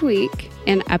 next week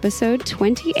in episode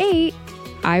 28,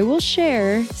 I will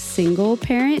share Single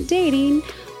Parent Dating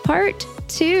Part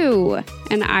 2,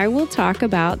 and I will talk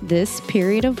about this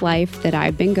period of life that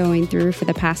I've been going through for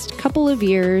the past couple of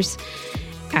years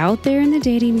out there in the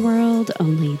dating world,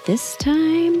 only this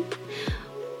time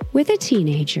with a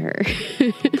teenager.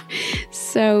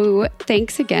 So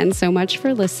thanks again so much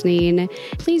for listening.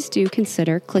 Please do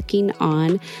consider clicking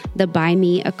on the Buy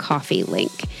Me a Coffee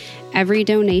link. Every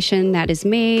donation that is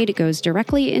made goes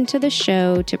directly into the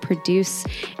show to produce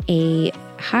a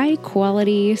high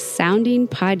quality sounding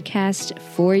podcast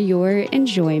for your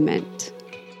enjoyment.